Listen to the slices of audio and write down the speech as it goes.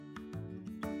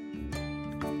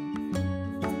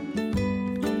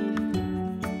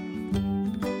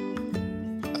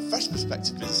Fresh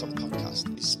Perspective Business on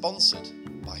podcast is sponsored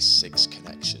by Six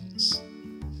Connections.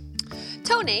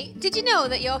 Tony, did you know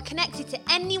that you're connected to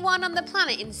anyone on the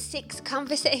planet in 6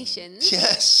 conversations?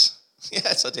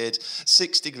 Yes, I did.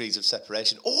 6 degrees of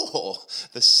separation, or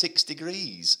the 6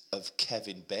 degrees of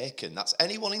Kevin Bacon. That's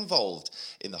anyone involved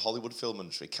in the Hollywood film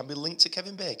industry can be linked to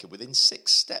Kevin Bacon within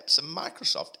 6 steps, and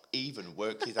Microsoft even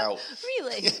worked it out.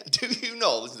 Really? Yeah, do you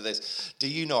know, listen to this, do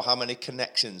you know how many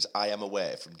connections I am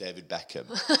away from David Beckham?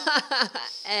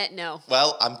 No.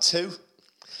 Well, I'm 2.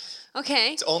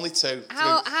 Okay. It's only 2.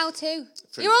 How 2?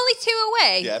 You're only 2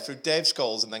 away? Yeah, through Dave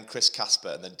Scholes and then Chris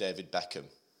Casper and then David Beckham.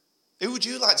 Who would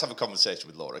you like to have a conversation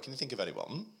with, Laura? Can you think of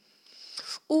anyone?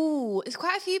 Ooh, there's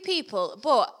quite a few people,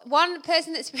 but one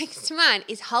person that springs to mind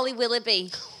is Holly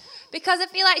Willoughby. Because I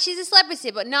feel like she's a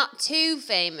celebrity, but not too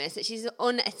famous, that she's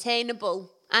unattainable.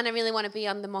 And I really want to be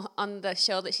on the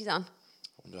show that she's on.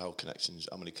 I wonder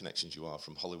how many connections you are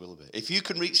from Holly Willoughby. If you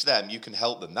can reach them, you can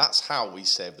help them. That's how we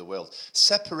save the world.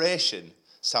 Separation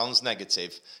sounds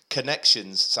negative.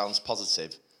 Connections sounds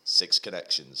positive. 6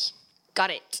 connections. Got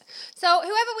it. So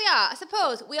whoever we are, I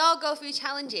suppose we all go through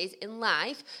challenges in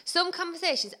life. Some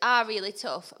conversations are really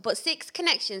tough, but 6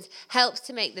 connections helps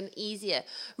to make them easier.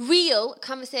 Real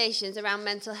conversations around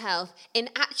mental health in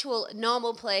actual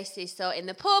normal places. So in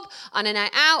the pub, on a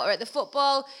night out, or at the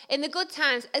football, in the good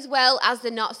times as well as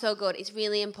the not so good. It's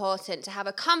really important to have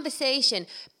a conversation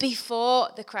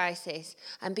before the crisis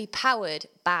and be powered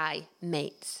by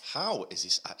mates. How is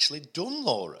this actually done,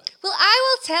 Laura? Well, I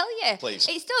will tell you. Please.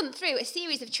 It's done through a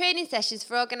series of training sessions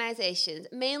for organisations,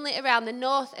 mainly around the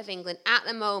north of England at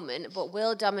the moment, but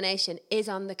world domination is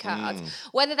on the cards.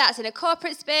 Whether that's in a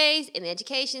corporate space, in the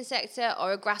education sector,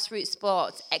 or a grassroots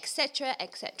sport, etc.,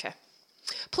 etc.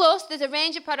 Plus, there's a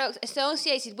range of products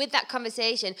associated with that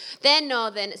conversation. They're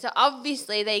northern, so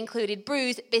obviously they included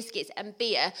brews, biscuits and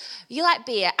beer. You like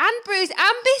beer and brews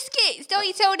and biscuits, don't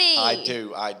you, Tony?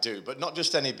 I do. But not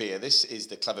just any beer. This is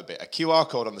the clever bit. A QR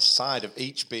code on the side of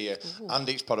each beer and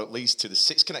each product leads to the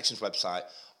 6 Connections website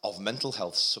of mental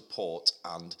health support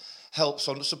and help.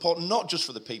 So support not just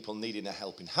for the people needing a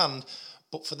helping hand,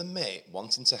 but for the mate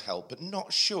wanting to help but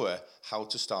not sure how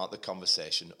to start the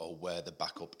conversation or where the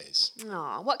backup is.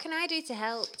 Aw, what can I do to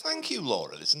help? Thank you,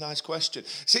 Laura. That's a nice question.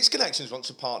 6 Connections wants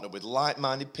to partner with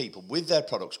like-minded people with their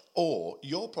products or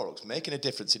your products making a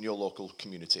difference in your local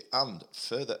community and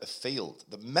further afield.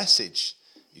 The message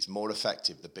is more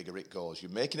effective the bigger it goes.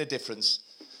 You're making a difference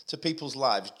to people's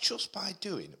lives just by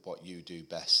doing what you do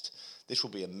best. This will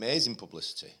be amazing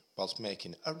publicity whilst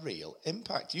making a real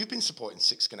impact. You've been supporting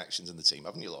 6 Connections and the team,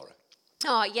 haven't you, Laura?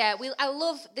 Oh, yeah. I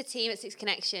love the team at 6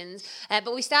 Connections.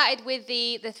 But we started with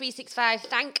the 365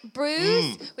 Thank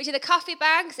Brews, which are the coffee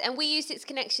bags, and we use 6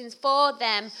 Connections for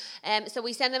them. So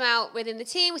we send them out within the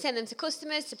team. We send them to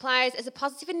customers, suppliers, as a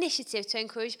positive initiative to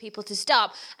encourage people to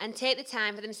stop and take the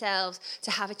time for themselves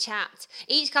to have a chat.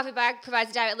 Each coffee bag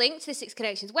provides a direct link to the 6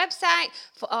 Connections website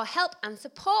for our help and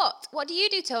support. What do you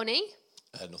do, Tony?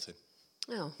 Nothing.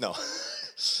 Oh. No.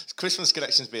 It's Christmas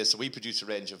Connections beer, so we produce a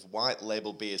range of white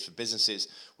label beers for businesses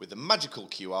with a magical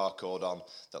QR code on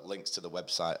that links to the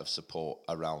website of support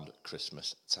around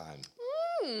Christmas time.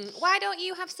 Why don't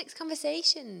you have 6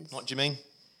 conversations? What do you mean?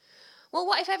 Well,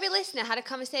 what if every listener had a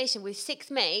conversation with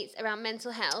 6 mates around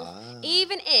mental health,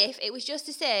 even if it was just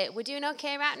to say, we're doing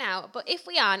okay right now, but if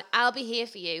we aren't, I'll be here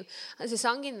for you. There's a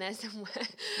song in there somewhere.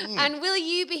 And will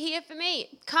you be here for me?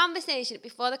 Conversation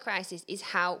before the crisis is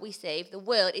how we save the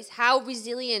world. It's how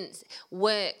resilience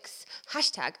works.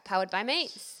 Hashtag powered by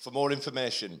mates. For more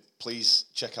information, please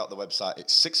check out the website.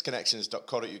 It's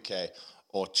 6connections.co.uk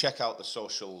or check out the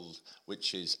socials,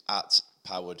 which is at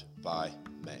powered by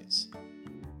mates.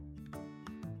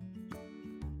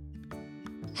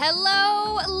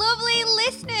 Hello, lovely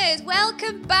listeners.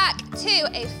 Welcome back to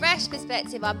a Fresh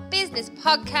Perspective on Business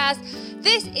podcast.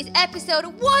 This is episode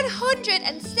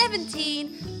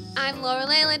 117. I'm Laura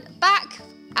Leyland, back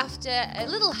after a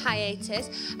little hiatus,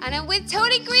 and I'm with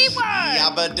Tony Greenwood.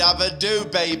 Yabba dabba do,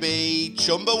 baby.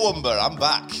 Chumba wumba, I'm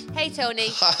back. Hey, Tony.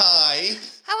 Hi.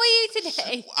 How are you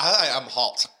today? I am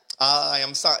hot. I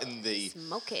am sat in the...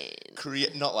 Smoking.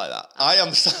 Not like that.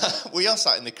 We are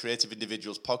sat in the Creative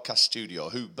Individuals podcast studio,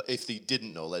 who, if they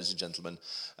didn't know, ladies and gentlemen,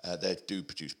 they do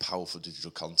produce powerful digital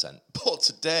content. But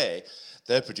today,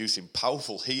 they're producing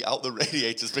powerful heat out the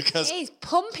radiators because... It is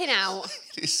pumping out.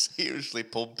 It is seriously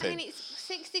pumping. I mean, it's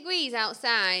 6 degrees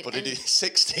outside. But it is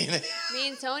 16. Me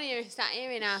and Tony are sat here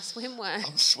in our swimwear.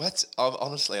 I'm sweating.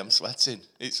 Honestly, I'm sweating.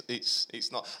 It's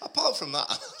not... Apart from that,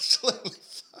 I'm absolutely fine.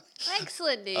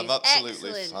 Excellent, dude. I'm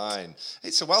absolutely fine.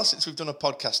 It's a while since we've done a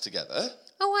podcast together.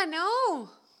 Oh, I know.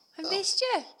 I missed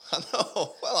you. I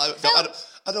know. Well,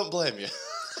 I don't blame you.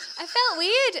 I felt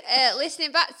weird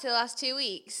listening back to the last 2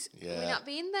 weeks. Yeah. We're not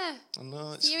being there. I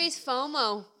know. Serious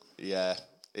FOMO. Yeah.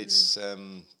 It's...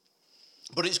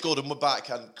 But it's good, and we're back,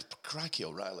 and crikey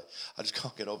O'Reilly. I just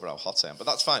can't get over how hot I am, but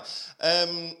that's fine.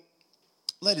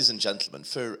 Ladies and gentlemen,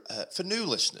 for new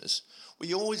listeners,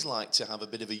 we always like to have a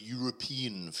bit of a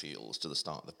European feel to the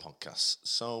start of the podcast.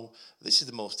 So this is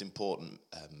the most important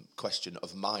question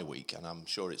of my week, and I'm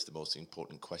sure it's the most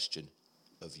important question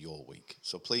of your week.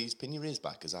 So please pin your ears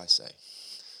back as I say.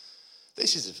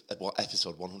 This is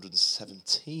episode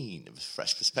 117 of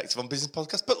Fresh Perspective on Business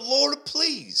Podcast. But Laura,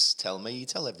 please tell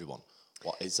everyone.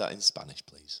 What is that in Spanish,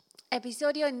 please?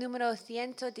 Episodio número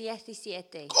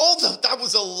 117. Oh, that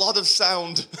was a lot of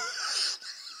sound.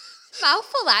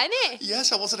 Mouthful, that, isn't it?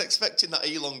 Yes, I wasn't expecting that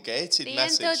elongated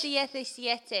message.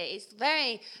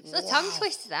 117. It's a tongue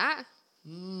twister, that.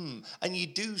 And you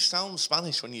do sound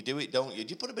Spanish when you do it, don't you? Do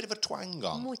you put a bit of a twang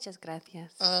on? Muchas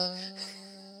gracias.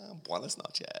 Buenas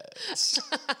noches.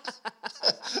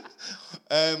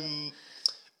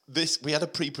 We had a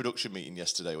pre-production meeting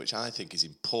yesterday, which I think is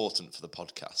important for the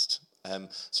podcast.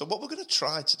 So what we're going to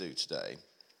try to do today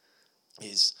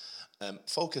is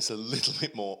focus a little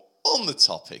bit more on the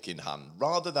topic in hand,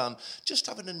 rather than just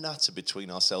having a natter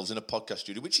between ourselves in a podcast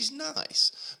studio, which is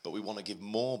nice, but we want to give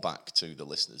more back to the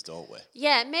listeners, don't we?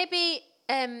 Yeah, maybe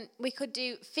we could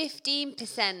do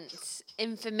 15%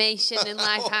 information and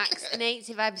life hacks and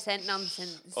 85%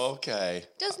 nonsense. Okay.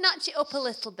 Just notch it up a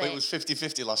little bit. Well, it was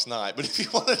 50-50 last night, but if you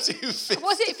want to do 50...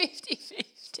 Was it 50-50?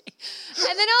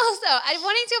 And then also, I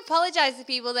wanted to apologise to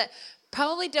people that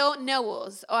probably don't know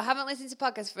us or haven't listened to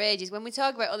podcasts for ages. When we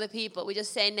talk about other people, we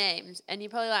just say names, and you're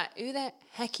probably like, who the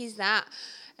heck is that?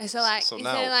 And so,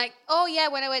 instead of like, oh, yeah,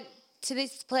 when I went to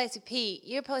this place with Pete,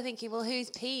 you're probably thinking, well,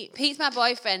 who's Pete? Pete's my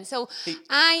boyfriend. So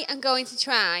I am going to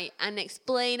try and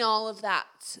explain all of that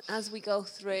as we go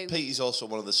through. Pete is also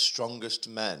one of the strongest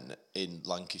men in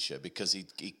Lancashire because he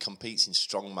competes in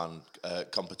strongman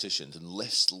competitions and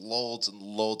lifts loads and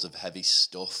loads of heavy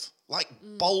stuff, like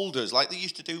boulders, like they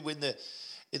used to do in the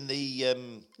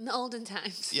olden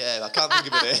times. Yeah, I can't think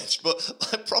of an age, but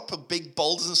like proper big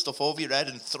boulders and stuff over your head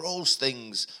and throws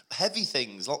things, heavy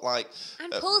things, not like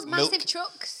and pulls massive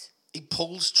trucks. He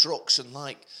pulls trucks and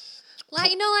pulls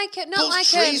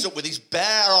trees up with his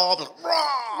bare arms.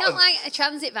 Not like a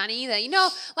transit van either. You know,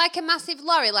 like a massive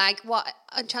lorry, like what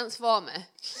a transformer,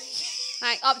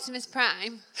 like Optimus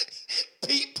Prime.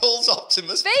 Pete pulls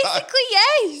Optimus Prime. Basically,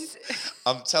 yes.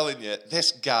 I'm telling you,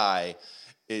 this guy.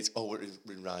 It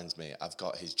reminds me, I've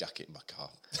got his jacket in my car.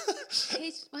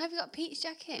 Why have you got Pete's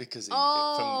jacket? Because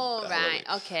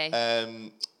okay.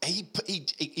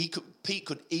 Pete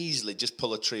could easily just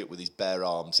pull a tree up with his bare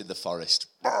arms in the forest.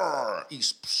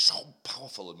 He's so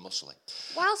powerful and muscly.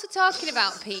 Whilst we're talking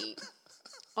about Pete,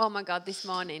 oh my God, this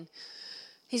morning,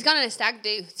 he's gone on a stag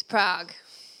do to Prague,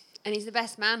 and he's the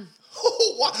best man.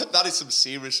 What? That is some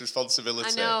serious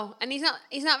responsibility. I know, and he's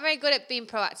not very good at being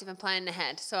proactive and planning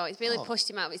ahead, so it's really pushed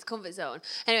him out of his comfort zone.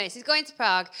 Anyways, he's going to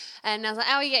Prague, and I was like,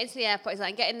 how are you getting to the airport? He's like,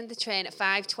 I'm getting in the train at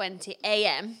 5:20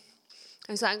 a.m.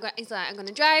 He's like, I'm going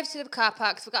to drive to the car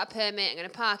park because we've got a permit, I'm going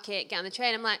to park it, get on the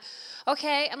train. I'm like,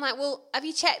 okay. I'm like, well, have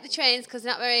you checked the trains because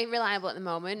they're not very reliable at the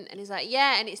moment? And he's like,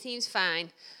 yeah, and it seems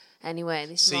fine. Anyway,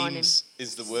 this morning. Seems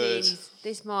is the word.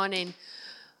 This morning,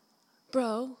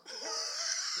 bro,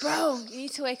 you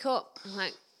need to wake up. I'm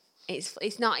like,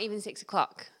 it's not even 6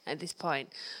 o'clock at this point.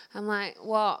 I'm like,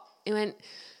 what? He went,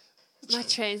 my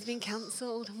train's been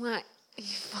cancelled. I'm like, are you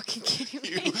fucking kidding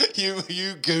me?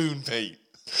 You goon, Pete.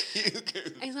 You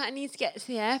goon. He's like, I need to get to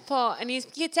the airport. And you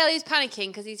could tell he's panicking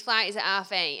because his flight is at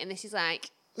 8:30 and this is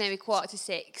like maybe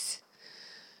 5:45.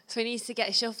 So he needs to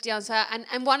get shoved down. So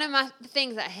and one of the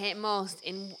things that I hate most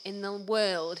in the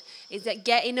world is that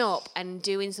getting up and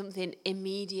doing something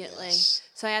immediately. Yes.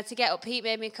 So I had to get up. Pete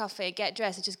made me a coffee, get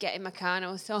dressed, and just get in my car, and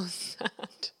I was so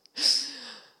sad.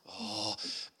 Oh,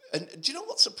 and do you know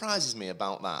what surprises me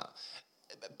about that?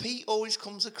 Pete always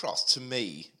comes across to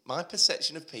me. My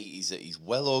perception of Pete is that he's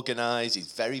well organised.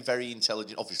 He's very, very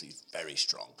intelligent. Obviously, he's very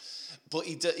strong. But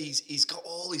he's got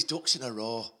all his ducks in a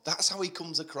row. That's how he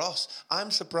comes across.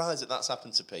 I'm surprised that that's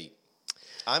happened to Pete.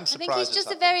 I think he's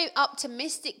just a very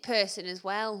optimistic person as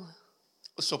well.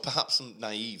 So perhaps I'm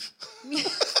naive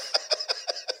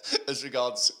as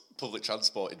regards public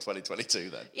transport in 2022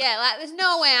 then. Yeah, like there's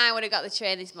no way I would have got the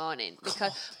train this morning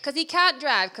because he can't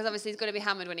drive because obviously he's going to be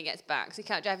hammered when he gets back, so he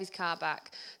can't drive his car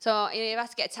back. So he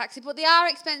has to get a taxi, but they are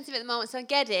expensive at the moment, so I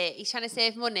get it. He's trying to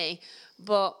save money,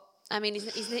 but I mean,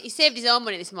 he saved his own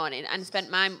money this morning and spent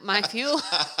my fuel.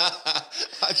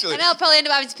 Actually, and I'll probably end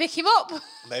up having to pick him up.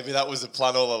 Maybe that was the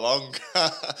plan all along.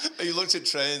 He looked at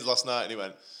trains last night and he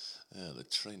went, the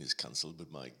train is cancelled,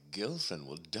 but my girlfriend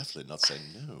will definitely not say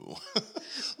no.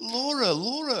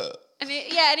 Laura. And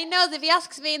he knows if he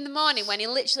asks me in the morning when he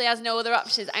literally has no other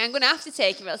options, I'm going to have to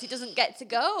take him, else he doesn't get to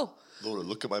go. Laura,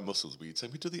 look at my muscles. Will you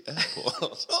take me to the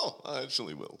airport? Oh, I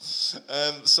actually will.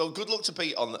 So good luck to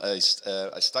Pete on a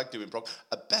stag doing prog.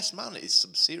 A best man is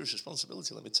some serious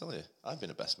responsibility, let me tell you. I've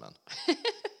been a best man.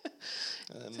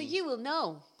 So you will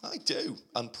know. I do.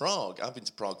 And Prague, I've been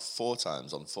to Prague 4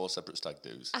 times on 4 separate stag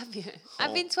do's. Have you?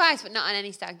 I've been twice, but not on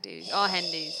any stag do's or hen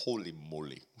do's. Holy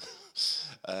moly.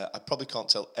 I probably can't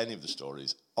tell any of the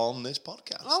stories on this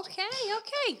podcast.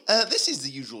 Okay. This is the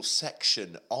usual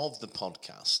section of the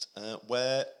podcast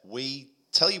where we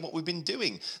tell you what we've been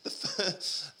doing. The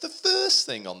first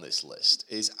thing on this list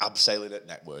is abseiling at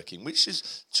networking, which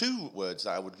is 2 words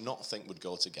that I would not think would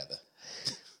go together.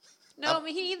 No,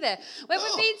 me either. When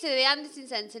we've been to the Anderson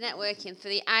Centre networking for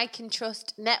the I Can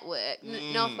Trust network,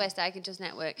 Northwest I Can Trust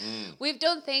network, we've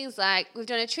done things like, we've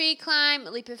done a tree climb, a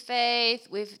leap of faith,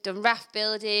 we've done raft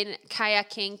building,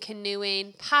 kayaking,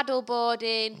 canoeing, paddle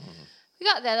boarding. We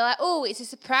got there, they're like, oh, it's a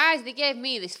surprise. They gave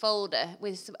me this folder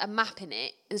with a map in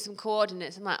it and some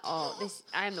coordinates. I'm like,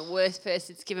 I am the worst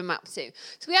person to give a map to.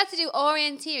 So we had to do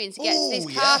orienteering to get to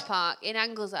this car park in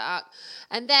Anglesark.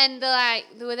 And then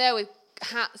they were there with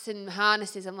hats and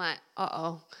harnesses. I'm like,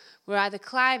 we're either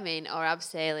climbing or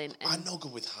abseiling. I'm no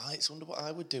good with heights. I wonder what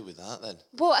I would do with that then.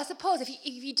 But I suppose if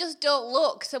you just don't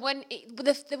look, so when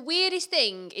the weirdest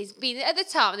thing is being at the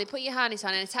top and they put your harness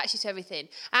on and attach you to everything.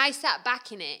 I sat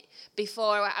back in it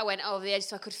before I went over the edge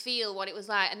so I could feel what it was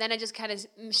like, and then I just kind of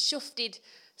shufted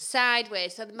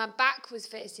sideways so that my back was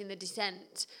facing the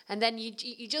descent, and then you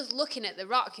just looking at the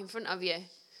rock in front of you.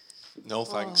 No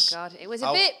thanks. Oh God, it was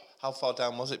a bit. How far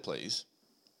down was it, please?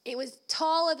 It was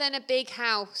taller than a big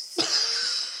house.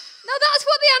 No, that's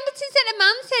what the Anderson Centre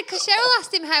man said, because Cheryl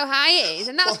asked him how high it is,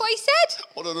 and that's what he said.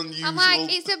 What an unusual... I'm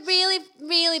like, it's a really,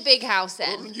 really big house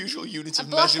then. What an unusual unit of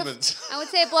measurement. I would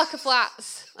say a block of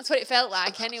flats. That's what it felt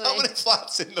like anyway. How many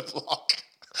flats in the block?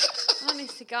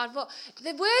 Honest to God. But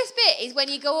the worst bit is when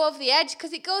you go over the edge,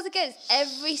 because it goes against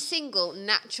every single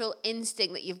natural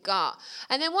instinct that you've got.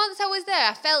 And then once I was there,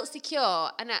 I felt secure,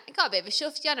 and I got a bit of a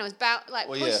shufty on. I was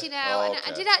pushing out, and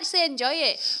I did actually enjoy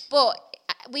it. But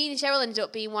we and Cheryl ended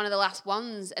up being one of the last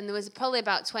ones, and there was probably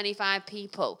about 25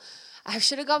 people. I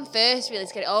should have gone first, really,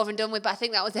 to get it over and done with, but I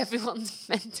think that was everyone's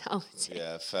mentality.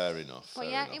 Yeah, fair enough.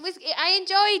 I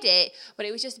enjoyed it, but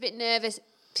it was just a bit nervous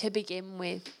to begin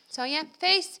with. So yeah,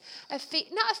 face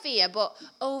not a fear, but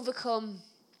overcome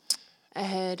a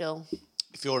hurdle.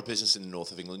 If you're a business in the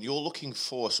north of England, you're looking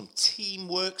for some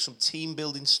teamwork, some team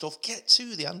building stuff, get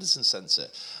to the Anderson Centre.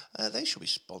 They should be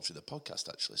sponsoring the podcast,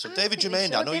 actually. So David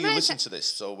Germain, I know you listen to this.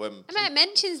 So I might have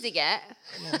mentions to get.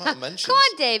 Yeah, I might have mentions. Come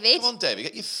on, David. Come on, David.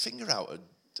 Get your finger out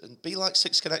and be like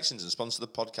 6 Connections and sponsor the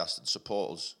podcast and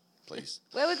support us, please.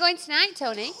 Where are we going tonight,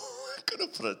 Tony? I'm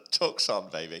going to put a tux on,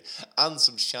 baby, and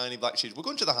some shiny black shoes. We're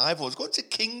going to the Hive Awards. We're going to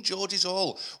King George's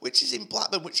Hall, which is in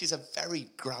Blackburn, which is a very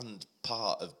grand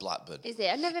part of Blackburn. Is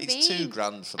it? I've never been. It's too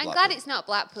grand for Blackburn. I'm glad it's not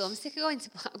Blackpool. I'm sick of going to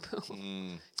Blackpool.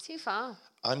 It's too far.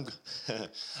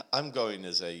 I'm going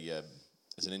as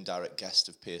an indirect guest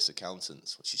of Pierce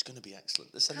Accountants, which is going to be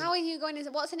excellent. How are you going?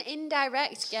 What's an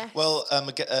indirect guest? Well,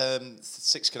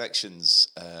 6 Connections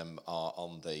are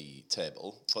on the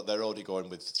table, but they're already going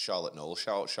with Charlotte Knowles.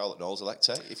 Shout out Charlotte Knowles,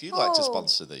 Electa. If you'd like to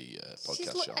sponsor the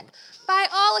podcast, Charlotte. By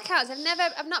all accounts,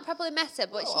 I've not properly met her,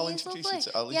 but I'll she's introduce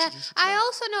lovely. you to her. I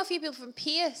also know a few people from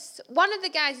Pierce. One of the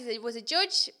guys was a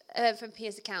judge from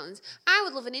Pierce Accountants. I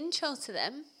would love an intro to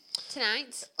them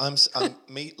tonight.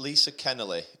 Lisa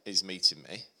Kennelly is meeting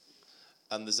me,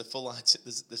 and there's a full.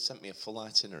 They sent me a full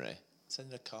itinerary.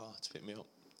 Sending a car to pick me up.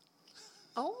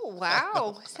 Oh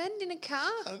wow! Sending a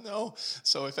car. I know.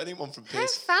 So if anyone from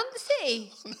Pierce, how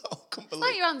fancy! No, couldn't it's believe.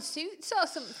 Like you're on Suits or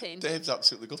something. Dave's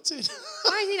absolutely gutted.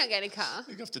 Why is he not getting a car?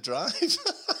 You have to drive.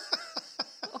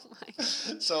 Oh my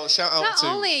God. So shout out Not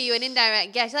only are you an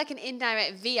indirect guest, you're like an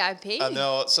indirect VIP. I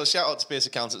know. So shout out to Pierce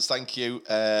Accountants. Thank you.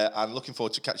 I'm looking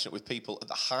forward to catching up with people at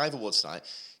the Hive Awards tonight.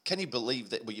 Can you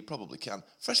believe that? Well, you probably can.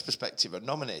 Fresh Perspective are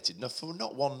nominated. No, for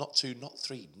not 1, not 2, not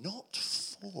 3, not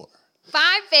 4.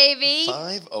 5, baby.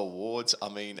 5 awards. I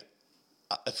mean,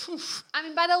 by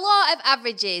the law of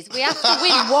averages, we have to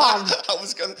win 1.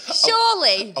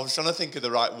 Surely. I was trying to think of the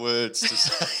right words to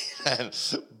say then,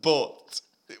 but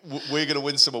we're going to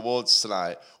win some awards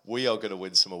tonight. We are going to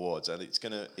win some awards, and it's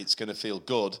going to feel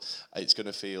good. It's going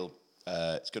to feel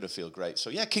It's going to feel great. So,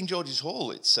 yeah, King George's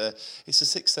Hall. It's a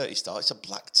 6:30 start. It's a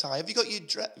black tie. Have you got your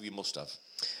dress? You must have.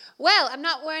 Well, I'm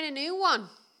not wearing a new one.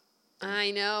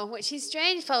 I know, which is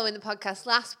strange following the podcast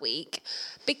last week,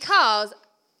 because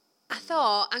I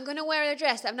thought I'm going to wear a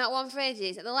dress that I've not worn for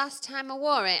ages. And the last time I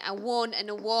wore it, I won an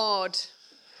award.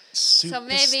 So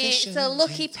maybe it's a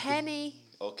lucky penny.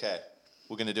 Okay,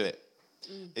 we're going to do it.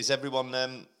 Is everyone,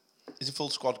 is a full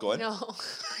squad going? No,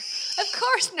 of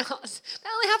course not.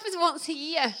 That only happens once a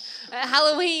year at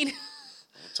Halloween.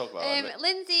 We'll talk about that.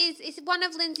 It's one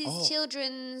of Lindsay's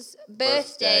children's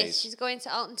birthdays. She's going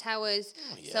to Alton Towers,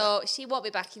 so she won't be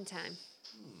back in time.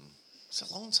 It's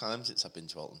a long time since I've been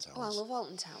to Alton Towers. Oh, I love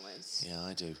Alton Towers. Yeah,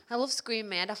 I do. I love screaming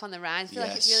my head off on the ride. I feel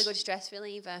like it's a really good stress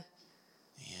reliever.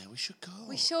 Yeah, we should go.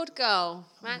 We should go.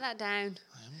 Write that down.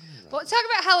 I am going to But talk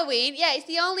about Halloween. Yeah, it's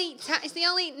the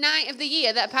only night of the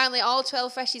year that apparently all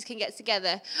 12 freshies can get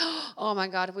together. Oh my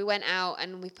God, we went out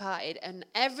and we partied and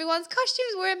everyone's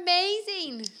costumes were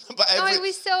amazing. It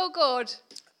was so good.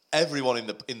 Everyone we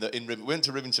went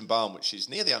to Rivington Barn, which is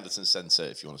near the Anderson Centre,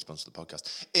 if you want to sponsor the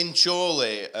podcast. In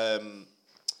Chorley,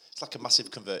 it's like a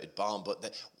massive converted barn,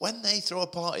 but when they throw a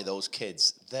party, those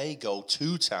kids, they go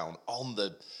to town on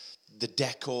the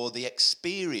decor. The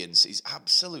experience is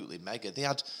absolutely mega. They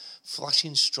had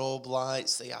flashing strobe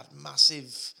lights. They had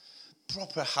massive,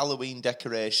 proper Halloween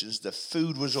decorations. The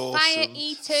food was awesome. Fire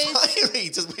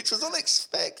eaters, which was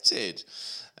unexpected.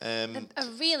 A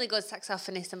really good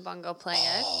saxophonist and bongo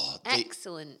player.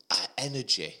 Excellent.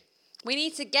 Energy. We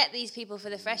need to get these people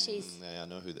for the freshies. Yeah, I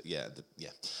know who.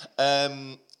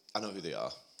 I know who they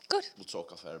are. Good. We'll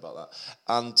talk off air about that.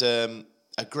 And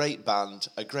a great band,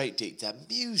 a great gig. Their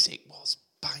music was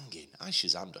banging. I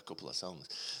shazammed a couple of songs.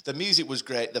 The music was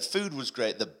great. The food was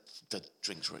great. The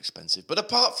drinks were expensive. But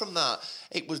apart from that,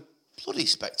 it was bloody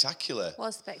spectacular. It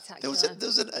was spectacular. There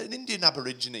was an Indian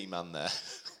Aborigine man there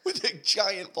with a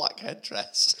giant black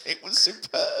headdress. It was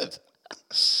superb.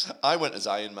 I went as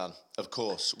Iron Man, of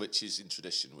course, which is in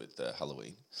tradition with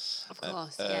Halloween. Of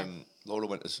course, yeah. Laura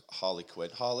went as Harley Quinn.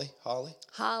 Harley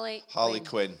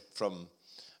Quinn from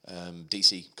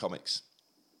DC Comics.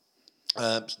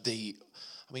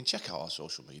 Check out our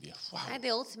social media. Wow. I had the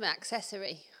ultimate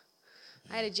accessory.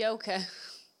 Yeah. I had a Joker.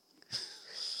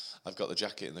 I've got the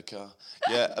jacket in the car.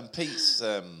 Yeah, and Pete's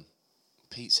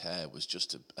hair was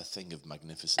just a thing of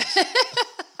magnificence.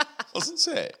 Wasn't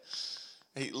it?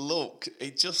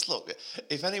 It just looked.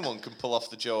 If anyone can pull off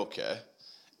the Joker,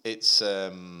 it's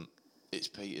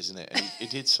Pete, isn't it? And he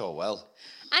did so well.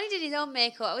 And he did his own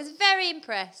makeup. I was very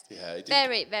impressed. Yeah, he did.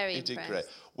 Very, very impressed. He did great.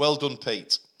 Well done,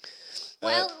 Pete.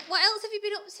 Well, what else have you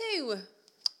been up to?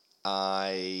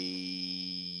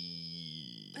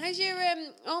 How's your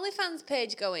OnlyFans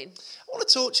page going? I want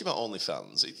to talk to you about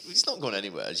OnlyFans. It's not going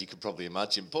anywhere, as you could probably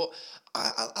imagine, but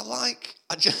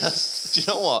do you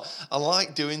know what? I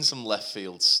like doing some left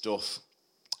field stuff.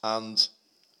 And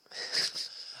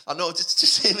I know,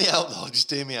 just hear me out, though.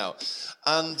 Just hear me out.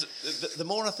 And the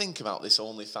more I think about this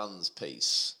OnlyFans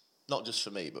piece, not just for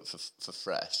me, but for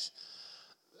Fresh,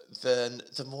 then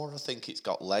the more I think it's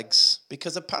got legs.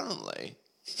 Because apparently,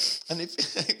 and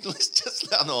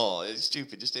I know, it's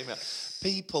stupid, just hear me out.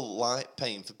 People like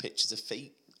paying for pictures of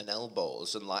feet and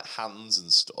elbows and like hands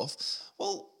and stuff.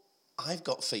 Well, I've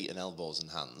got feet and elbows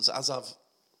and hands, as have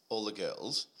all the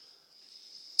girls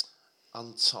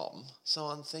and Tom. So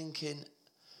I'm thinking,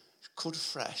 could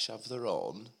Fresh have their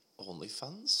own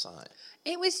OnlyFans site?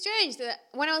 It was strange that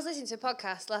when I was listening to a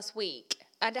podcast last week,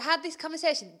 I'd had this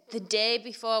conversation the day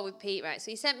before with Pete, right? So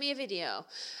he sent me a video,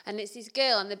 and it's this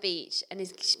girl on the beach, and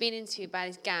she's being interviewed by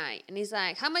this guy, and he's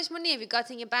like, how much money have you got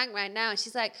in your bank right now? And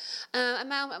she's like,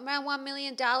 around $1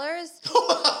 million. Wow.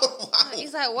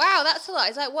 He's like, wow, that's a lot.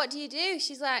 He's like, what do you do?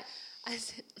 She's like,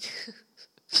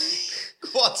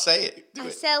 Go on, say it. I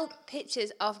sell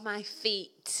pictures of my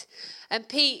feet. And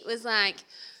Pete was like,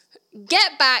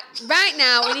 get back right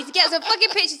now. We need to get some fucking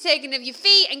pictures taken of your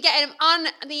feet and get them on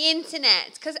the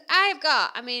internet. Because I'm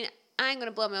going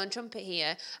to blow my own trumpet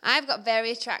here. I've got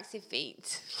very attractive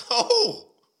feet. Oh,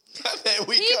 there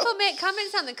we go. People make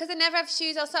comments on them because I never have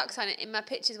shoes or socks on it in my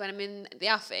pictures when I'm in the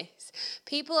office.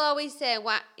 People always say,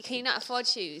 "What? Can you not afford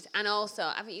shoes?" And also,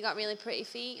 haven't you got really pretty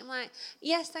feet? I'm like,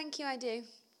 yes, thank you, I do.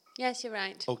 Yes, you're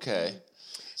right. Okay.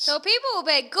 So people will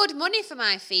pay good money for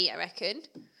my feet, I reckon.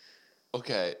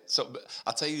 Okay, so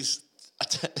I'll tell you...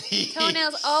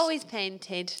 Toenails always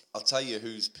painted. I'll tell you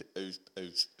whose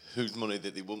money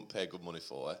that they wouldn't pay good money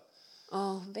for.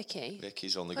 Oh, Vicky.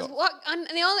 Vicky's only got...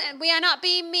 we are not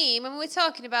being mean. When we were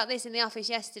talking about this in the office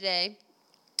yesterday,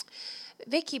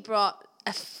 Vicky brought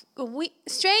a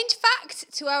strange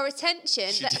fact to our attention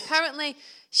that apparently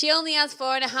She only has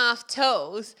 4.5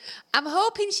 toes. I'm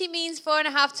hoping she means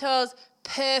 4.5 toes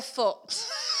per foot.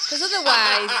 Because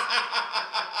otherwise,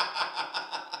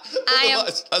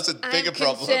 that's a bigger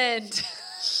problem. Concerned.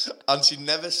 And she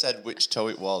never said which toe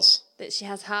it was. That she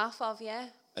has half of, yeah.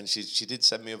 And she did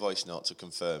send me a voice note to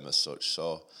confirm as such.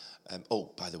 So,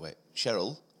 by the way,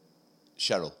 Cheryl,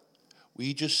 will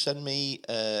you just send me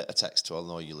a text so I'll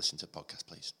know you listen to the podcast,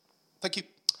 please? Thank you.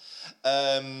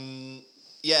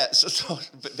 So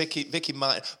Vicky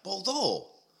might, although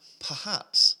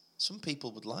perhaps some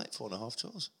people would like 4.5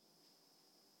 toes.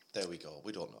 There we go.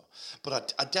 We don't know.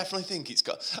 But I definitely think it's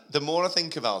got, the more I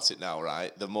think about it now,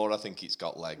 right, the more I think it's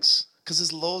got legs. Because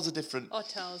there's loads of different... Or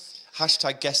toes.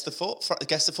 Hashtag Guess the Foot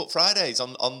Fridays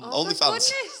on OnlyFans. For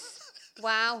goodness.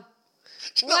 Wow.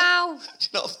 Do you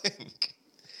not think?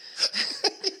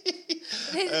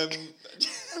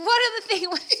 One other thing I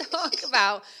want to talk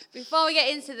about before we get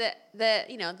into the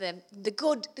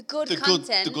good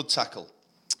content. The good tackle.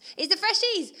 Is the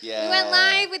Freshies. Yeah. We went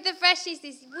live with the Freshies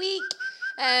this week.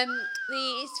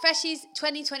 It's Freshies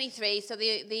 2023. So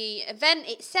the event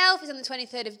itself is on the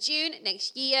 23rd of June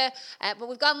next year. But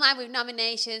we've gone live with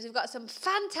nominations. We've got some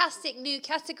fantastic new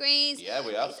categories. Yeah,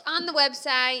 we have. It's on the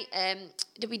website,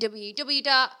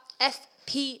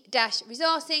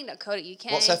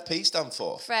 www.fp-resourcing.co.uk. What's FP stand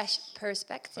for? Fresh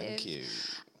Perspective. Thank you.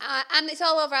 And it's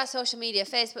all over our social media,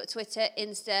 Facebook, Twitter,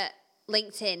 Insta,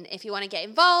 LinkedIn. If you want to get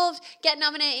involved, get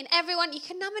nominating everyone. You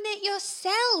can nominate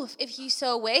yourself if you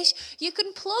so wish. You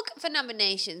can plug for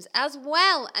nominations as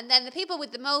well. And then the people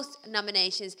with the most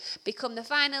nominations become the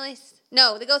finalists.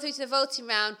 No, they go through to the voting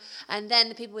round, and then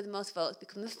the people with the most votes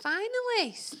become the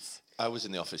finalists. I was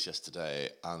in the office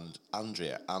yesterday, and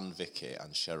Andrea and Vicky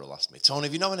and Cheryl asked me, Tony,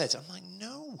 have you nominated? I'm like,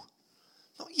 no,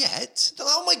 not yet. They're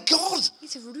like, oh my God. You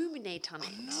need to ruminate on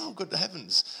it. No, good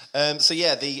heavens.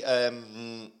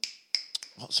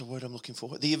 What's the word I'm looking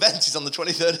for? The event is on the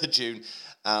 23rd of June.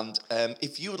 And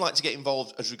if you would like to get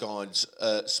involved as regards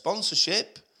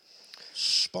sponsorship,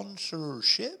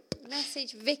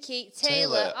 message Vicky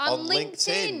Taylor on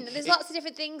LinkedIn. There's lots of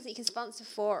different things that you can sponsor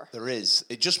for. There is.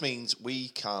 It just means we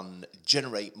can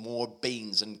generate more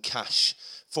beans and cash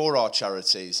for our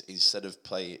charities instead of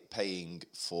paying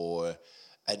for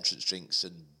entrance drinks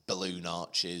and balloon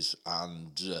arches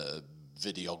and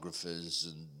videographers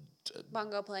and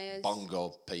bongo players.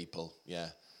 Bongo people, yeah.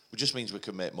 It just means we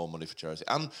can make more money for charity.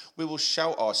 And we will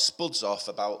shout our spuds off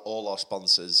about all our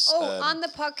sponsors. On the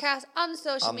podcast, on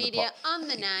social media, on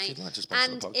the night. If you'd like to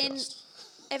sponsor the podcast.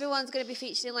 Everyone's going to be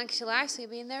featured in Lancashire Live, so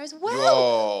you'll be in there as well.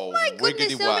 Whoa, my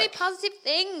goodness, so many positive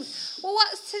things. Well,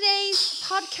 what's today's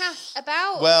podcast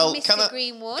about, Mr.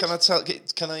 Greenwood?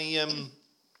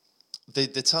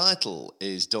 The title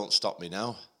is Don't Stop Me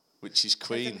Now, which is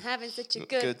Queen. I'm having such a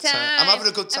good time. I'm having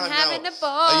a good time now. I'm having a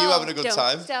ball. Are you having a good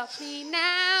time? Don't stop me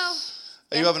now.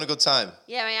 Are you having a good time?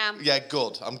 Yeah, I am. Yeah,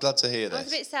 good. I'm glad to hear this. I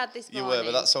was a bit sad this morning. You were,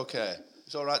 but that's okay.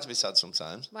 It's all right to be sad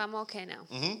sometimes. Well, I'm okay now.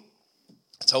 Mm-hmm.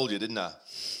 I told you, didn't I?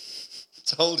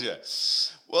 Told you.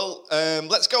 Well,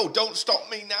 let's go. Don't stop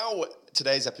me now.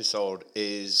 Today's episode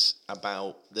is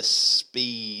about the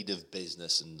speed of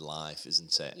business and life,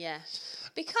 isn't it? Yeah.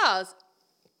 Because...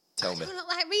 Tell me.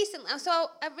 Like recently,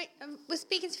 so I was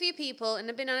speaking to a few people and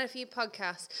I've been on a few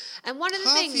podcasts. And one of the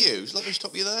things... Have you? Let me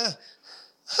stop you there.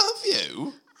 Have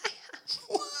you?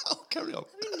 Wow, carry on.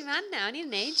 I'm in demand now. I need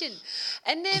an agent.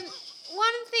 And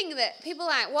one thing that people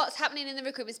like, what's happening in the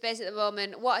recruitment space at the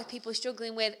moment? What are people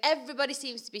struggling with? Everybody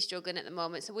seems to be struggling at the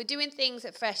moment. So we're doing things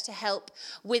at Fresh to help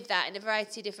with that in a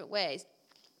variety of different ways.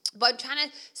 But I'm trying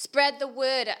to spread the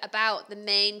word about the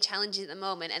main challenges at the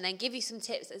moment and then give you some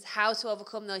tips as how to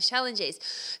overcome those challenges.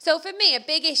 So for me, a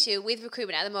big issue with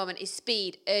recruitment at the moment is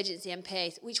speed, urgency and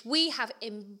pace, which we have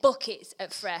in buckets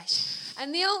at Fresh.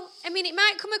 And it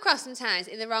might come across sometimes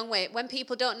in the wrong way when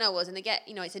people don't know us and they get,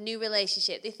 it's a new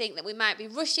relationship. They think that we might be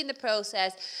rushing the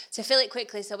process to fill it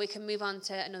quickly so we can move on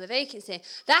to another vacancy.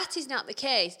 That is not the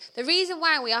case. The reason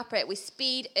why we operate with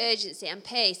speed, urgency and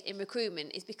pace in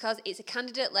recruitment is because it's a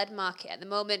candidate-led market at the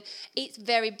moment. It's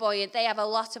very buoyant. They have a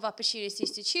lot of opportunities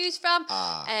to choose from.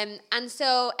 And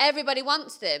so everybody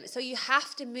wants them. So you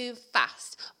have to move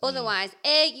fast. Otherwise,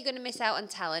 A, you're going to miss out on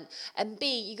talent, and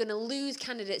B, you're going to lose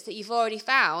candidates that you've already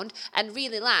found and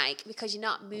really like because you're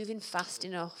not moving fast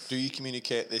enough. Do you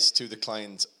communicate this to the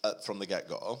client from the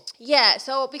get-go? Yeah,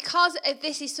 so because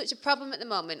this is such a problem at the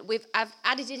moment, I've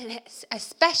added in a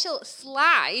special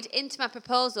slide into my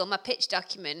proposal, my pitch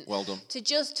document. Well done. To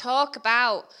just talk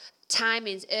about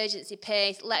timings, urgency,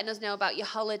 pace, letting us know about your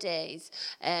holidays,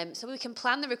 so we can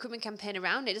plan the recruitment campaign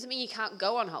around it. It doesn't mean you can't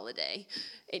go on holiday.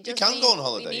 It You just can means go on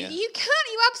holiday, yeah. You can,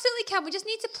 you absolutely can. We just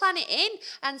need to plan it in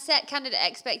and set candidate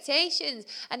expectations.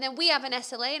 And then we have an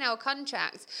SLA in our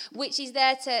contract, which is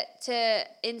there to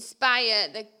inspire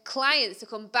the clients to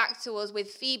come back to us with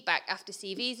feedback after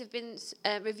CVs have been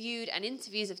reviewed and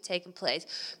interviews have taken place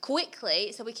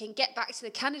quickly, so we can get back to the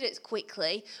candidates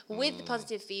quickly with the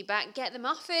positive feedback, get them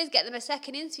offers, get them a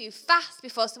second interview fast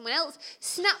before someone else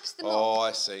snaps them up. Oh,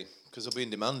 I see. Because they'll be in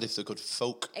demand if they're good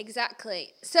folk.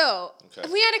 Exactly. So, Okay.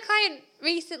 we had a client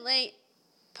recently,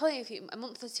 probably a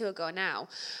month or two ago now,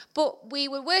 but we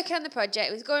were working on the project.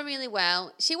 It was going really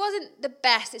well. She wasn't the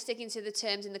best at sticking to the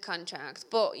terms in the contract,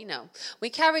 but, we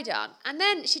carried on. And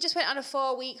then she just went on a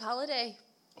 4-week holiday.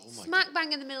 Oh my Smack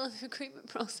bang in the middle of the recruitment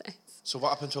process. So what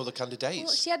happened to all the candidates?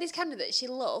 Well, she had this candidate she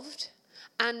loved,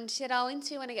 and she said, I'll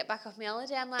interview when I get back off my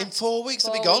holiday. I'm like, in 4 weeks,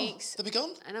 they'll be 4 gone. weeks. They'll be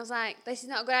gone. And I was like, this is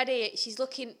not a good idea.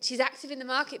 She's active in the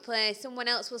marketplace. Someone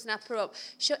else will snap her up.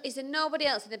 Is there nobody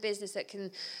else in the business that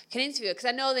can interview her? Because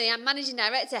I know the managing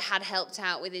director had helped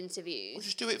out with interviews. We'll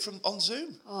just do it on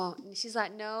Zoom. Oh, and she's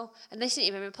like, no. And then she didn't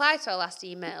even reply to our last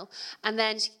email. And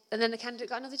then the candidate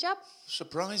got another job.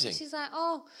 Surprising. She's like,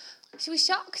 oh, she was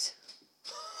shocked.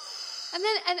 And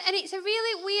then and it's a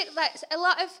really weird,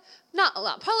 not a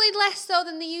lot, probably less so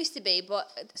than they used to be, but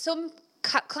some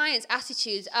clients'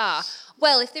 attitudes are,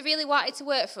 well, if they really wanted to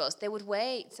work for us, they would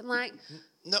wait. I'm like,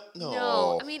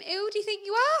 no. I mean, who do you think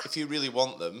you are? If you really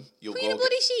want them, you'll Queen go... of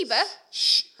bloody Sheba?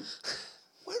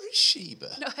 Where is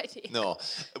Sheba? No idea. No.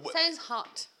 Sounds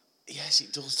hot. Yes,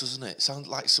 it does, doesn't it? Sounds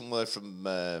like somewhere from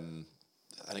an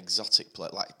exotic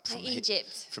place, like from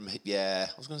Egypt. I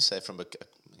was going to say from a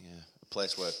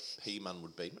place where He-Man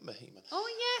would be. Remember He-Man? Oh,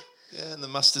 yeah. Yeah, and the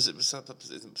Masters, it was some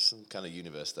kind of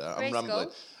universe there. Grayskull. I'm rambling.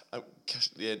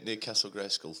 Near Castle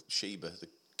Grayskull, Sheba, the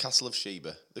Castle of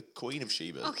Sheba, the Queen of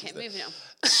Sheba. Okay, moving on.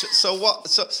 So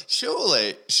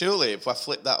surely, if I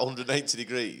flip that 180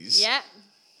 degrees... Yeah.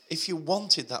 If you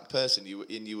wanted that person,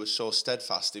 you were so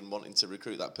steadfast in wanting to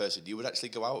recruit that person, you would actually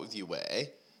go out of your way.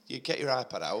 You'd get your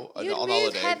iPad out and You'd on move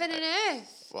holiday. Heaven and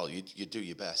earth. Well, you do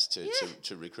your best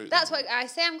to recruit. That's them. what I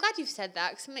say. I'm glad you've said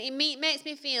that, because it makes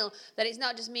me feel that it's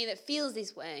not just me that feels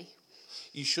this way.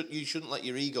 You shouldn't let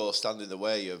your ego stand in the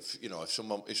way of, if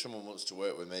someone wants to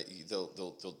work with me,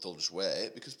 they'll just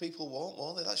wait, because people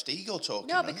won't they? That's ego talking.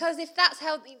 No, because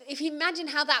if you imagine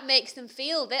how that makes them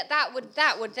feel, that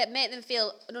would make them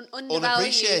feel undervalued,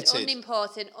 Unappreciated.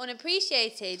 unimportant,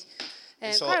 unappreciated.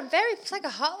 It's like a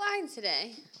hotline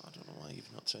today. I don't know why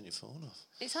you've not turned your phone off.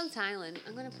 It's on silent.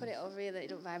 I'm going to put it over here that it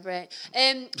don't vibrate.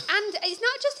 And it's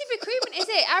not just in recruitment, is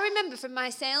it? I remember from my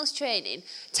sales training,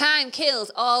 time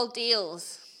kills all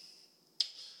deals.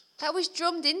 That was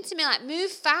drummed into me, like,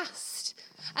 move fast.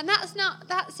 And that's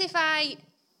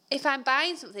if I'm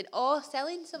buying something or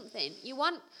selling something. You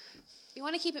want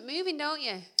to keep it moving, don't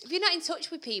you? If you're not in touch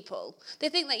with people, they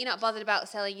think that you're not bothered about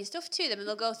selling your stuff to them, and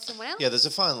they'll go to someone else. Yeah, there's a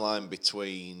fine line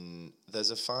between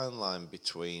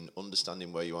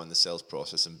understanding where you are in the sales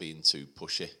process and being too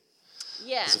pushy.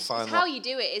 Yeah, it's how you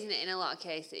do it, isn't it, in a lot of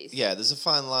cases? Yeah, there's a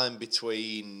fine line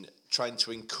between trying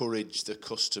to encourage the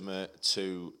customer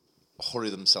to hurry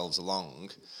themselves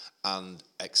along and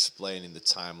explaining the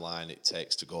timeline it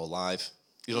takes to go live.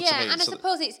 You know what I mean? Yeah, and I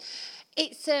suppose it's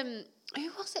who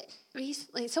was it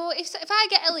recently? So if I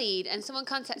get a lead and someone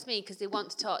contacts me because they want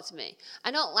to talk to me,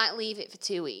 I don't leave it for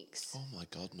 2 weeks. Oh my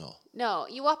God, no. No,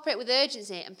 you operate with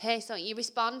urgency and pace. Don't you?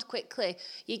 Respond quickly.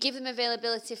 You give them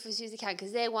availability for as soon as they can,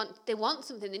 because they want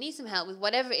something. They need some help with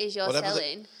whatever it is you're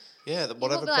selling.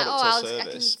 Whatever product or service.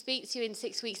 I can speak to you in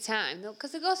 6 weeks' time,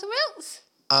 because they go somewhere else.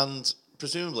 And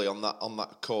presumably on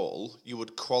that call, you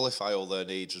would qualify all their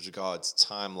needs with regards to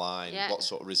timeline, what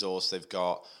sort of resource they've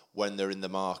got, when they're in the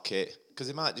market. Because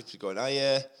they might just be going,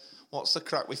 what's the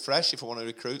crack with Fresh if I want to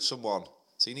recruit someone?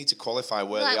 So you need to qualify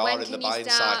where they are in the buying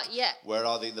cycle. Yeah. Where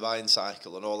are they in the buying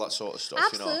cycle and all that sort of stuff.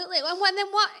 Absolutely. And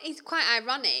then what is quite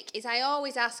ironic is I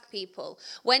always ask people,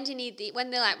 when do you need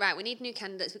when they're like, right, we need new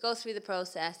candidates, we go through the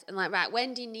process and like, right,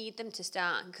 when do you need them to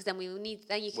start? Because then you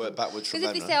can work backwards from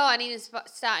them. Because if they say, I need to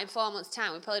start in 4 months'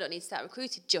 time, we probably don't need to start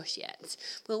recruiting just yet.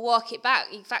 We'll walk it back.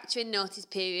 You factor in notice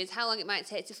periods, how long it might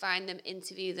take to find them,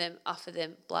 interview them, offer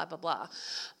them, blah, blah, blah.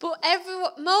 But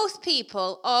most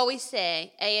people always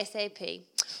say ASAP.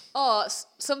 Or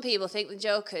some people think they're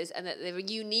jokers and that they're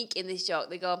unique in this joke.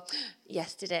 They go,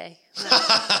 yesterday.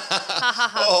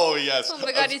 Oh, yes. Oh,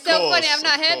 my God, it's so funny. I've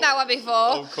not heard that one before.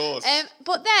 Of course.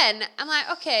 But then I'm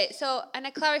like, okay, and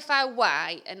I clarify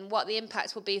why and what the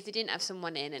impact would be if they didn't have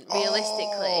someone in. And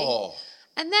realistically,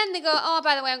 And then they go, oh,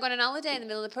 by the way, I'm going on holiday in the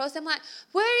middle of the process. I'm like,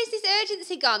 where is this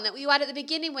urgency gone that you had at the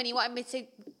beginning when you wanted me to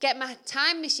get my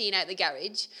time machine out the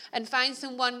garage and find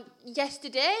someone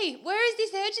yesterday? Where is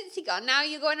this urgency gone? Now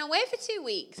you're going away for 2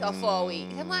 weeks or 4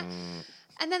 weeks. I'm like,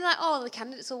 and then they're like, oh, the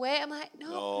candidates will wait. I'm like,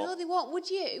 no, they won't. Would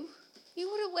you? You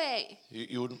wouldn't wait.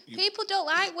 You wouldn't. People don't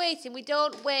like waiting. We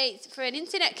don't wait for an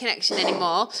internet connection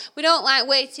anymore. We don't like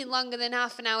waiting longer than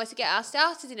half an hour to get our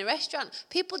starters in a restaurant.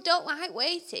 People don't like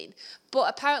waiting. But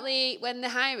apparently when they're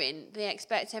hiring, they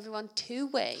expect everyone to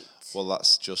wait. Well,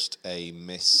 that's just a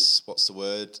what's the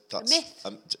word? That's a myth.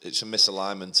 It's a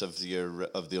misalignment of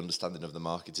the understanding of the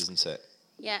market, isn't it?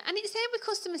 Yeah, and it's same with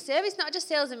customer service, not just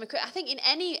sales and recruitment. I think in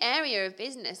any area of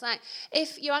business, like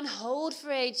if you're on hold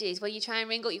for ages where you try and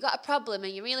ring up, you've got a problem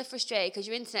and you're really frustrated because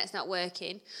your internet's not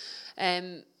working,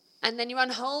 and then you're on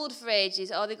hold for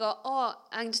ages, or they go, oh,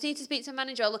 I just need to speak to a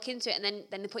manager or look into it, and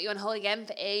then they put you on hold again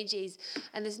for ages,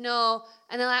 and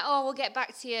and they're like, oh, we'll get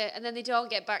back to you, and then they don't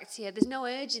get back to you. There's no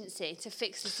urgency to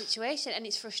fix the situation, and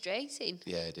it's frustrating.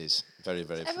 Yeah, it is. Very,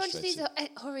 very Everyone frustrating. just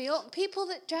needs to hurry up. People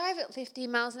that drive at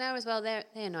 15 miles an hour as well, they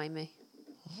annoy me.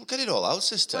 We'll get it all out,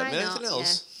 sister. Why Anything not?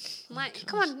 else? Yeah. I'm like,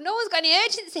 come on, no one's got any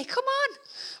urgency. Come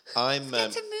on.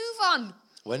 Let's get to move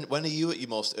on. When are you at your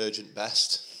most urgent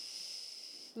best?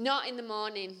 Not in the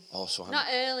morning. Oh, so not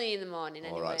early in the morning,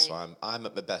 anyway. All right, so I'm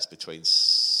at my best between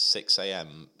 6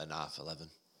 a.m. and 11:30.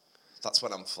 That's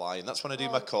when I'm flying. That's when I do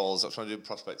my calls. That's when I do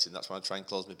prospecting. That's when I try and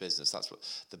close my business. That's what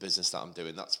the business that I'm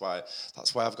doing. That's why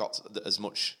I've got as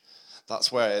much.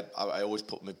 That's where I always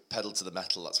put my pedal to the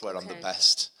metal. That's where I'm the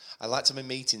best. I like to have my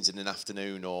meetings in an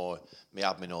afternoon or my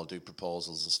admin or do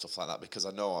proposals and stuff like that because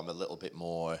I know I'm a little bit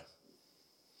more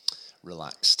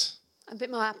relaxed. A bit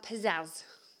more pizzazz.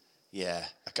 Yeah,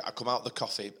 I come out of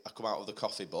the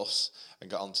coffee bus and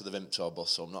get onto the Vimto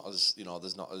bus, so I'm not as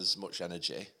there's not as much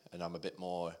energy, and I'm a bit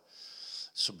more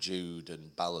subdued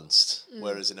and balanced.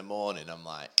 Whereas in the morning, I'm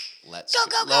like, let's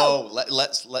go.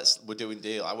 Let's we're doing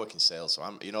deal. I work in sales, so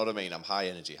I'm what I mean. I'm high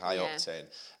energy, high octane,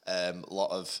 a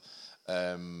lot of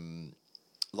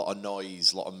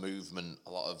noise, a lot of movement,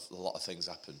 a lot of things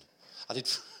happen. I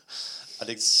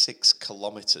did 6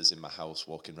 kilometres in my house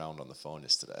walking around on the phone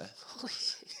yesterday.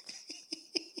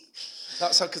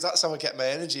 That's how I get my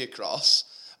energy across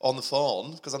on the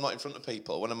phone because I'm not in front of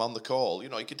people. When I'm on the call,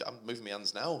 I'm moving my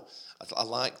hands now. I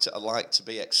like to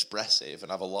be expressive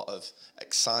and have a lot of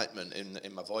excitement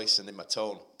in my voice and in my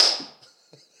tone.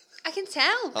 I can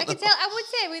tell. I would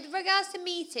say with regards to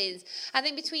meetings, I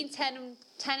think between 10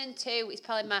 and 2 is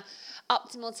probably my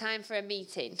optimal time for a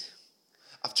meeting.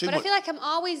 I feel like I'm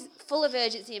always full of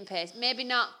urgency and pace. Maybe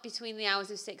not between the hours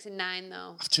of 6 and 9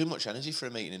 though. I've too much energy for a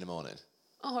meeting in the morning.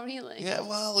 Oh really? Yeah,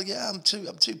 well, yeah, I'm too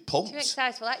pumped. Too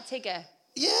excited, like Tigger.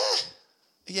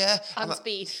 Yeah. On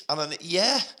speed. And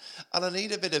I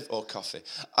need a bit of coffee.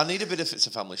 I need a bit of it's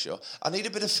a family show. I need a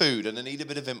bit of food and I need a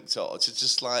bit of Vimto to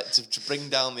just like to bring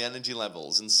down the energy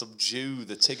levels and subdue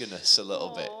the Tiggerness a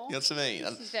little bit. You know what I mean?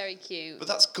 This is very cute. But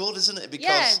that's good, isn't it?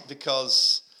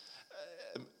 Because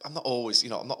I'm not always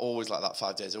like that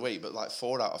 5 days a week, but like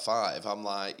 4 out of 5, I'm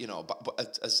like,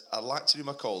 but as I like to do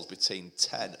my calls between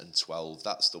 10 and 12.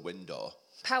 That's the window.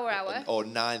 Power hour. Or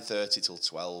 9:30 till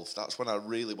 12. That's when I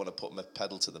really want to put my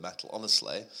pedal to the metal,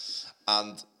 honestly.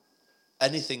 And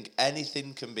anything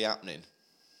can be happening.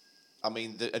 I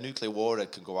mean, a nuclear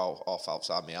warhead can go off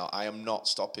outside me. I am not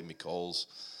stopping my calls.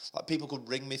 Like people could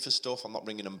ring me for stuff. I'm not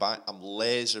ringing them back. I'm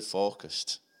laser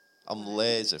focused.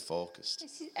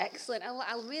 This is excellent.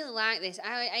 I really like this.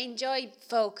 I enjoy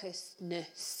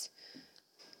focusedness.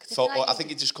 I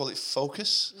think you just call it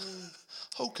focus.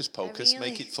 Hocus pocus,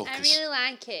 make it focus. I really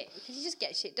like it because you just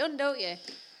get shit done, don't you?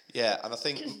 Yeah, and I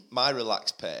think my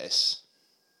relaxed pace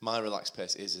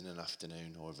is in an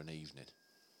afternoon or of an evening.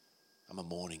 I'm a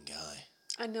morning guy.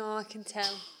 I know, I can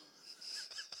tell.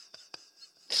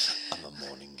 I'm a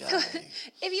morning guy.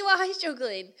 If you are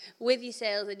struggling with your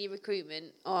sales and your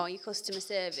recruitment or your customer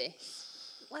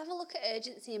service, have a look at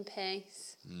urgency and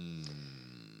pace.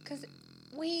 Because they're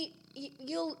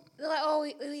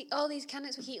like, all these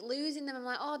candidates, we keep losing them. I'm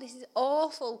like, oh, this is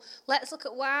awful. Let's look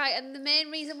at why. And the main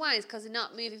reason why is because they're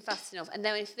not moving fast enough. And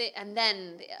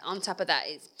then on top of that,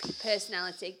 it's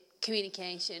personality,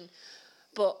 communication.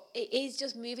 But it is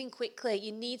just moving quickly.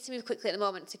 You need to move quickly at the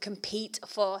moment to compete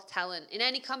for talent. In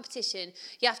any competition,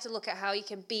 you have to look at how you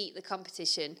can beat the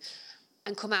competition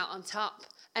and come out on top.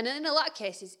 And in a lot of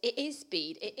cases, it is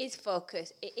speed, it is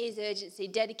focus, it is urgency,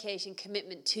 dedication,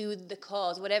 commitment to the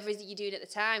cause, whatever it is that you're doing at the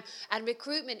time. And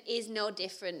recruitment is no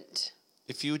different.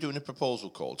 If you were doing a proposal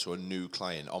call to a new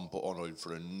client on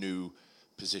for a new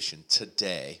position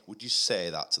today, would you say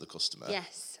that to the customer?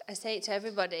 Yes. I say it to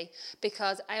everybody,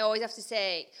 because I always have to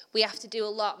say we have to do a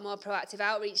lot more proactive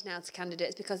outreach now to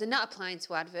candidates, because they're not applying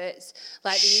to adverts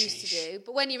like they used to do.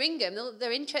 But when you ring them,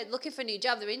 they're looking for a new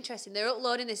job, they're interested, they're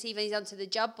uploading their CVs onto the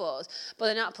job boards, but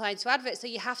they're not applying to adverts, so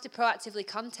you have to proactively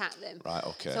contact them. Right,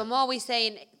 okay. So I'm always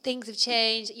saying things have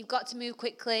changed, you've got to move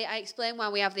quickly. I explain why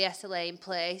we have the SLA in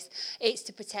place. It's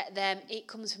to protect them, it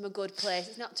comes from a good place,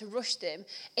 it's not to rush them,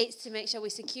 it's to make sure we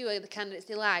secure the candidates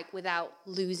they like without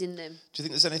losing them. Do you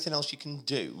think there's anything else you can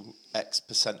do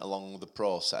X% along the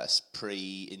process,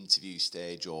 pre-interview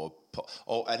stage or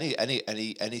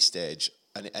any stage,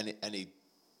 any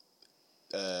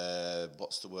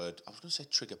what's the word? I was going to say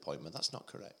trigger point, but that's not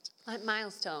correct. Like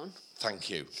milestone. Thank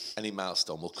you. Any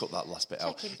milestone? We'll cut that last bit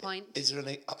out. Check-in point. Is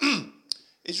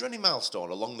there any milestone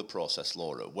along the process,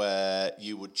 Laura, where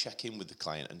you would check in with the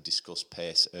client and discuss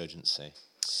pace, urgency,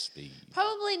 speed?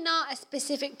 Probably not a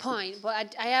specific point,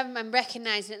 but I'm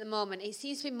recognising at the moment it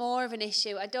seems to be more of an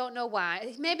issue. I don't know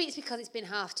why. Maybe it's because it's been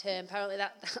half term. Apparently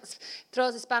that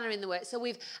throws a spanner in the works. So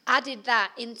we've added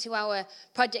that into our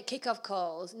project kickoff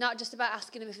calls, not just about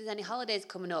asking them if there's any holidays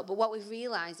coming up, but what we've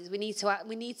realised is we need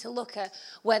to look at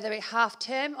whether it's half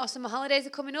term or summer holidays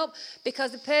are coming up,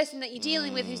 because the person that you're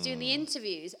dealing with who's doing the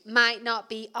interviews might not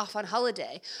be off on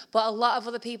holiday, but a lot of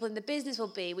other people in the business will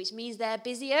be, which means they're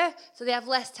busier, so they have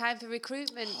less time for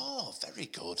recruitment. Oh, very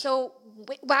good. So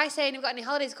by saying we've got any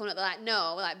holidays coming up, they're like,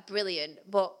 no, we're like, brilliant,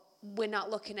 but we're not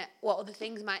looking at what other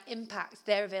things might impact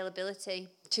their availability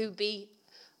to be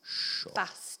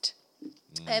fast.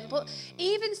 But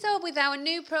even so, with our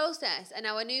new process and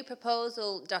our new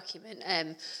proposal document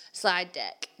slide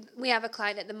deck, we have a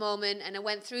client at the moment, and I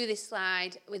went through this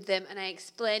slide with them and I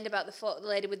explained about the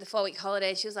lady with the 4-week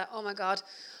holiday. She was like, oh my God,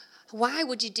 why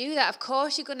would you do that? Of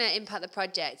course you're going to impact the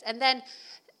project. And then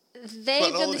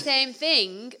they've done the same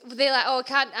thing. They're like, oh, I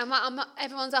can't, I'm not,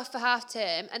 everyone's off for half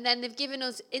term. And then they've given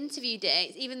us interview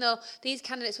dates, even though these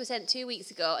candidates were sent 2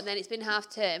 weeks ago and then it's been half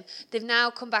term. They've now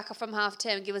come back from half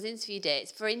term and give us interview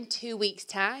dates for in 2 weeks'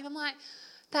 time. I'm like,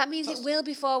 that means it will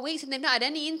be 4 weeks, and they've not had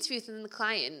any interviews from the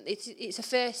client. It's a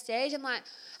first stage. I'm like,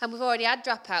 and we've already had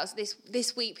dropouts.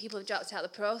 This week people have dropped out of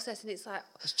the process, and it's like,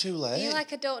 it's too late. I feel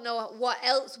like I don't know what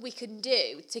else we can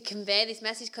do to convey this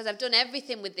message, because I've done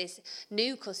everything with this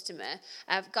new customer.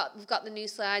 We've got the new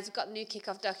slides, we've got the new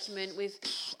kickoff document.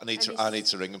 I need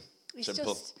to ring them.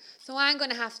 Simple. So I'm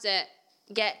going to have to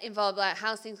get involved. Like,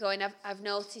 how's things going? I've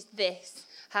noticed this.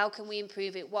 How can we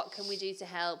improve it? What can we do to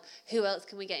help? Who else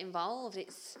can we get involved?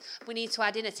 We need to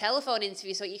add in a telephone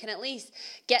interview so you can at least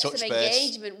get some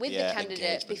engagement with the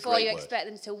candidate before you expect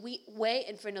them to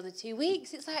wait for another 2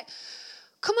 weeks. It's like,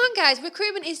 come on, guys,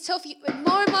 recruitment is tough.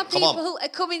 More and more people who are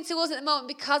coming to us at the moment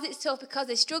because it's tough, because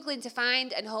they're struggling to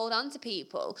find and hold on to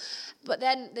people. But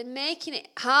then they're making it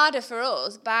harder for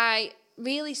us by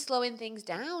really slowing things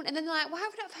down. And then they're like, why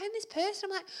have we not found this person?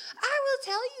 I'm like, I will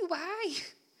tell you why.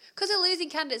 Because they're losing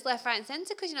candidates left, right and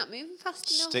centre because you're not moving fast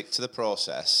enough. Stick to the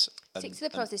process. Stick to the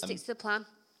process, stick to the plan.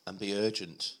 And be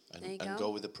urgent and go. go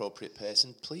with appropriate pace.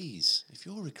 And please, if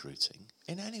you're recruiting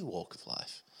in any walk of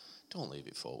life, don't leave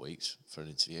it 4 weeks for an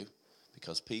interview,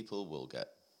 because people will get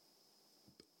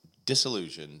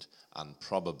disillusioned and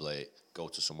probably go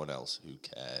to someone else who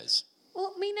cares.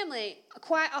 Well, me and Emily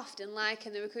quite often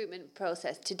liken the recruitment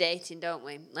process to dating, don't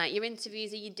we? Like, your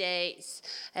interviews are your dates.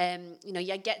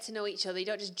 You get to know each other. You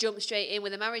don't just jump straight in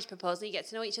with a marriage proposal. You get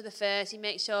to know each other first. You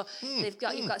make sure you've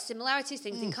got similarities,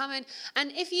 things in common.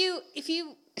 And if you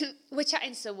were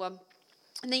chatting to someone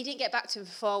and then you didn't get back to them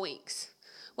for 4 weeks,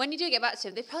 when you do get back to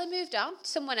them, they probably moved on to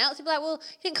someone else. They'd be like, well,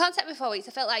 you didn't contact me for 4 weeks.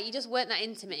 I felt like you just weren't that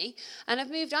into me. And I've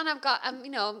moved on. I've got,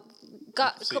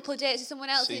 got a couple of dates with someone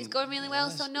else and it's going really well.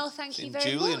 So no, thank you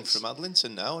very Julian much. from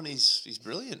Adlington now, and he's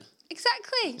brilliant.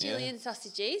 Exactly. Julian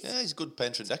Sausages. Yeah, he's a good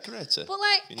painter and decorator. But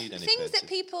like, if you need any things that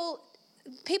painting.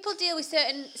 people deal with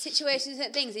certain situations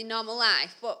and things in normal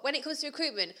life, but when it comes to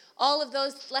recruitment, all of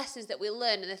those lessons that we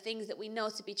learn and the things that we know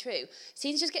to be true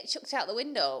seem to just get chucked out the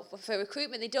window. For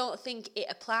recruitment, they don't think it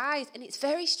applies, and it's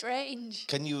very strange.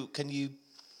 Can you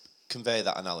convey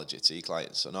that analogy to your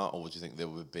clients or not, or would you think there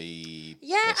would be...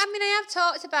 Yeah, I have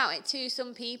talked about it to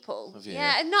some people. Have you?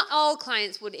 Yeah, and not all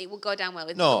clients it would go down well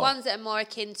with. No. The ones that are more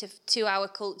akin to our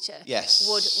culture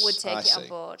would take it on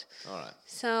board. All right.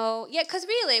 So, yeah, because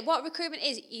really what recruitment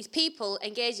is people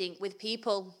engaging with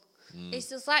people. It's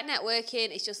just like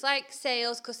networking, it's just like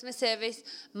sales, customer service,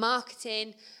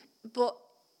 marketing, but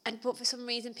for some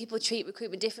reason people treat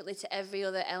recruitment differently to every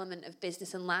other element of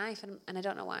business and life, and I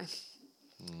don't know why.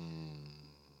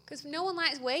 Because no one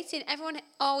likes waiting. Everyone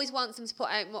always wants them to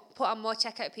put on more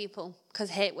checkout people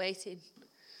because hate waiting.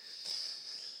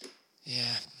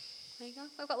 Yeah. There you go.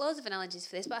 I've got loads of analogies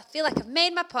for this, but I feel like I've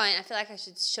made my point. I feel like I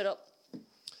should shut up.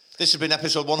 This has been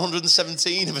episode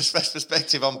 117 of A Fresh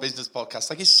Perspective on Business podcast.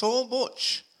 Thank you so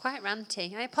much. Quite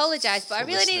ranty. I apologise, but I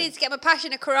really listening. needed to get my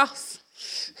passion across.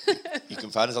 You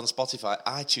can find us on Spotify,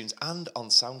 iTunes, and on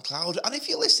SoundCloud. And if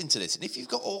you're listening to this, and if you've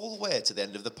got all the way to the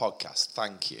end of the podcast,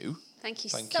 thank you. Thank you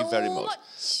Thank so you very much.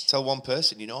 much. Tell one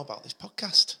person you know about this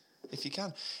podcast, if you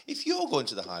can. If you're going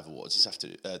to the Hive Awards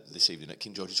this evening at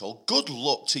King George's Hall, good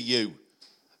luck to you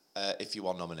if you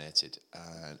are nominated.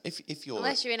 And if you're...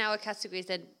 Unless you're in our categories,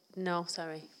 then no,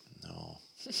 sorry. No.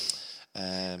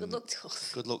 Good luck to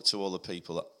us. Good luck to all the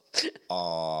people that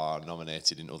are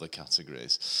nominated in other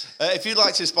categories. If you'd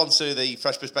like to sponsor the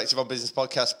Fresh Perspective on Business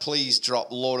podcast, please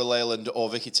drop Laura Leyland or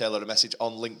Vicky Taylor a message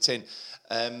on LinkedIn.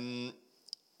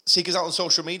 Seek us out on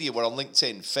social media. We're on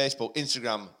LinkedIn, Facebook,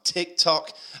 Instagram,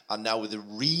 TikTok, and now with a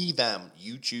revamped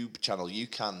YouTube channel. You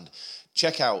can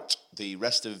check out the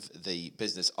rest of the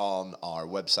business on our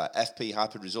website,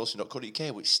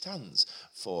 fp-resourcing.co.uk, which stands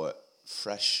for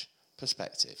Fresh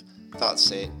Perspective.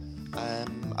 That's it.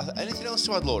 Anything else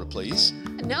to add, Laura, please?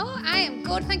 No, I am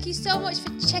good. Thank you so much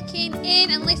for checking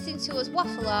in and listening to us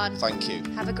waffle on. Thank you.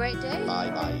 Have a great day.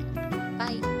 Bye-bye.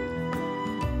 Bye.